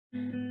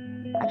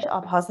Actually,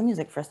 I'll pause the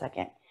music for a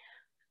second.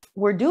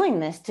 We're doing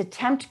this to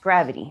tempt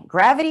gravity.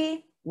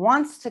 Gravity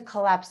wants to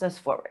collapse us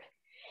forward.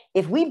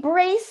 If we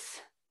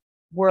brace,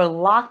 we're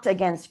locked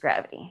against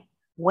gravity.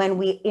 When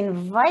we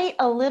invite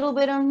a little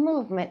bit of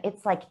movement,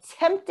 it's like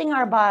tempting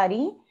our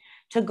body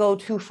to go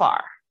too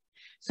far.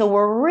 So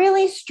we're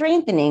really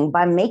strengthening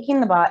by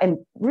making the body and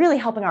really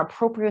helping our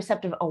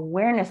proprioceptive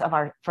awareness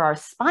for our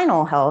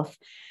spinal health.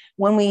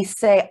 When we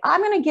say,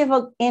 I'm going to give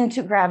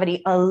into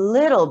gravity a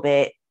little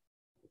bit,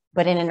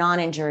 but in a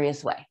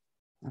non-injurious way.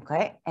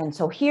 Okay. And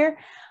so here,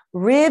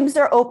 ribs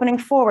are opening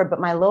forward, but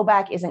my low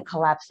back isn't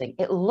collapsing.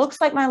 It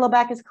looks like my low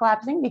back is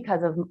collapsing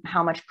because of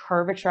how much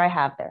curvature I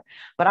have there,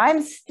 but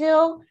I'm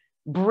still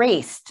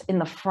braced in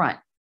the front.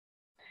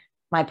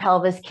 My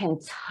pelvis can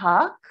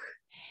tuck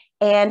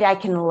and I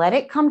can let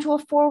it come to a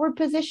forward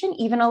position,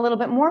 even a little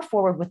bit more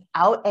forward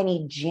without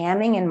any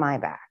jamming in my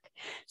back.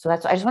 So I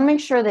just want to make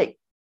sure that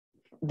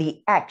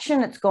the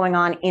action that's going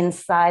on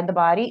inside the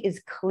body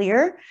is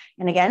clear.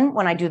 And again,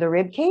 when I do the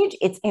rib cage,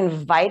 it's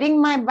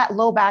inviting my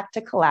low back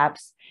to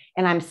collapse.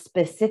 And I'm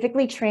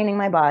specifically training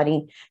my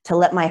body to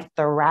let my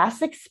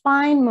thoracic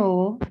spine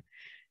move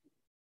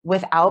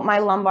without my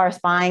lumbar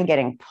spine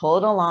getting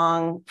pulled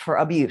along for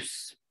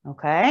abuse.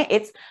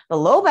 Okay. The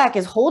low back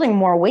is holding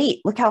more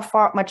weight. Look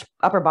how much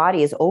upper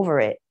body is over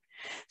it.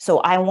 So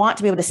I want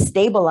to be able to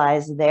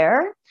stabilize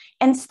there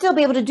and still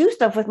be able to do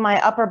stuff with my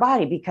upper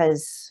body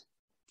because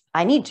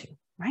I need to,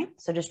 right?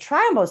 So just try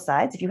on both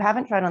sides. If you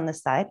haven't tried on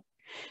this side,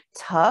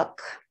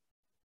 tuck,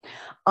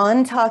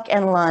 untuck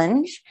and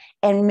lunge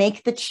and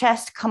make the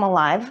chest come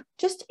alive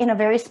just in a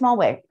very small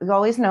way. You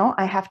always know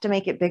I have to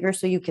make it bigger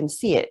so you can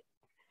see it,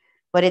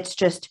 but it's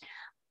just,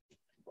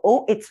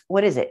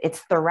 what is it? It's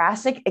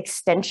thoracic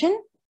extension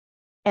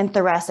and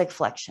thoracic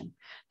flexion.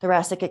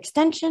 Thoracic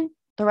extension,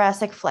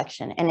 thoracic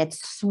flexion, and it's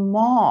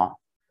small.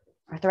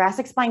 Our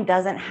thoracic spine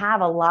doesn't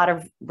have a lot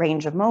of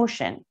range of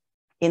motion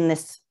in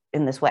this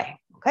way.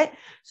 Okay.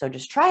 So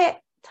just try it,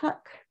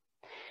 tuck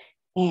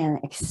and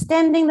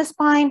extending the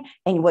spine.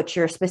 And what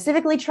you're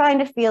specifically trying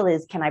to feel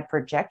is, can I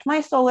project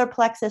my solar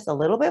plexus a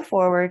little bit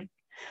forward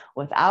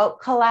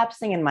without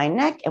collapsing in my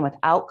neck and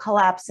without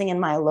collapsing in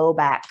my low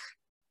back?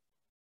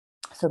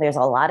 So there's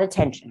a lot of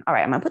tension. All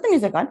right. I'm going to put the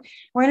music on.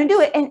 We're going to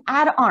do it and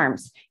add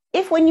arms.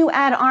 If when you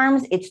add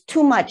arms, it's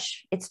too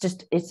much,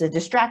 it's a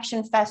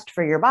distraction fest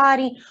for your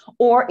body,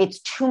 or it's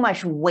too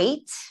much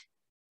weight,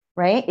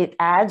 right? It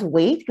adds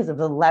weight because of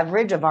the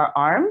leverage of our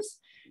arms,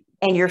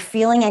 and you're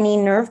feeling any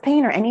nerve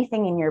pain or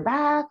anything in your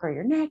back or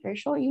your neck or your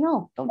shoulder,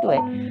 don't do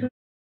it.